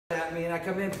that mean? I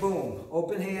come in, boom,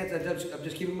 open hands. I'm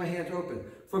just keeping my hands open.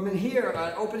 From in here,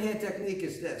 open hand technique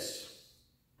is this.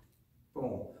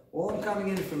 Boom. All I'm coming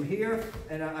in from here,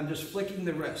 and I'm just flicking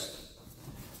the wrist.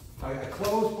 I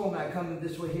close, boom, I come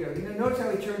this way here. You know, notice how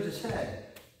he turns his head.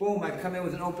 Boom, I come in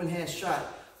with an open hand shot.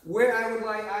 Where I would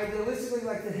like, idealistically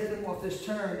like to hit him off this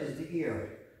turn is the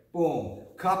ear. Boom.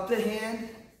 Cup the hand,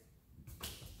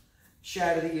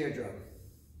 shatter the eardrum.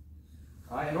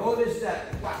 All right, and all it is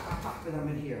that, whap, whap, whap, and I'm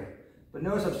in here. But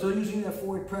notice I'm still using that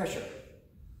forward pressure.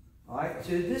 All right,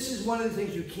 so this is one of the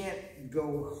things you can't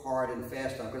go hard and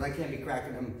fast on, because I can't be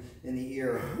cracking him in the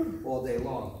ear all day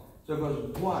long. So it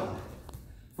goes 1.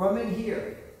 From in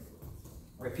here,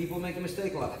 all right, people make a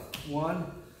mistake a lot.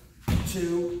 1,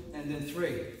 2, and then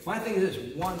 3. My thing is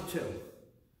this, 1, 2.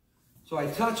 So I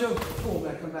touch him, boom,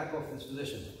 and I come back off this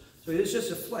position. So it's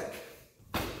just a flick.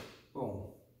 Boom.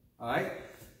 All right?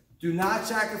 Do not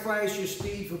sacrifice your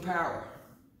speed for power.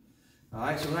 All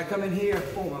right, so when I come in here,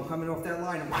 boom, I'm coming off that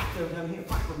line, and whack, I'm here,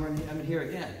 whack, I'm in here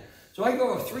again. So I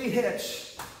go 3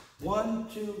 hits, 1,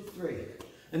 2, 3.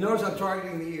 And notice I'm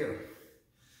targeting the ear.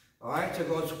 All right, so it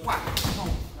goes whack,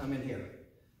 boom, I'm in here.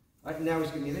 All right, now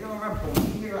he's giving me the arm,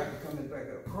 boom, here, I can come in back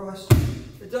across.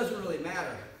 It doesn't really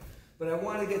matter, but I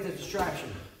want to get the distraction.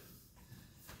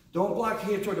 Don't block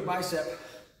here toward the bicep,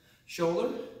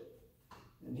 shoulder,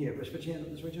 and here, just put your hand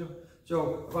up this way, Joe.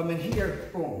 So if I'm in here,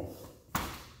 boom,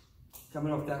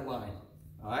 coming off that line.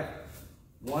 All right,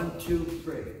 1, 2,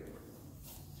 3.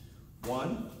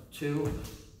 1, 2,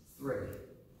 3.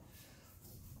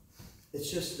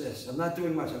 It's just this. I'm not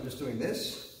doing much. I'm just doing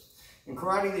this. In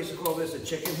karate, they used to call this a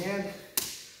chicken hand.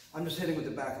 I'm just hitting with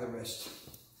the back of the wrist.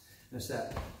 And it's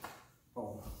that.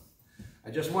 Boom.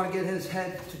 I just want to get his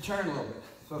head to turn a little bit.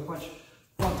 So I punch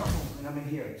 1, boom, and I'm in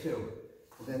here, 2.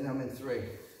 And then I'm in 3.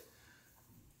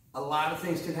 A lot of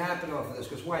things can happen off of this,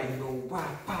 because why? You go,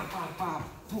 bop, bop, bop,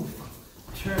 bop, poof,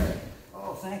 turn.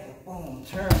 Oh, thank you. Boom,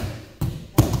 turn.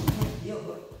 Boom, heel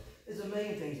hook. There's a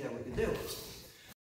million things that we can do.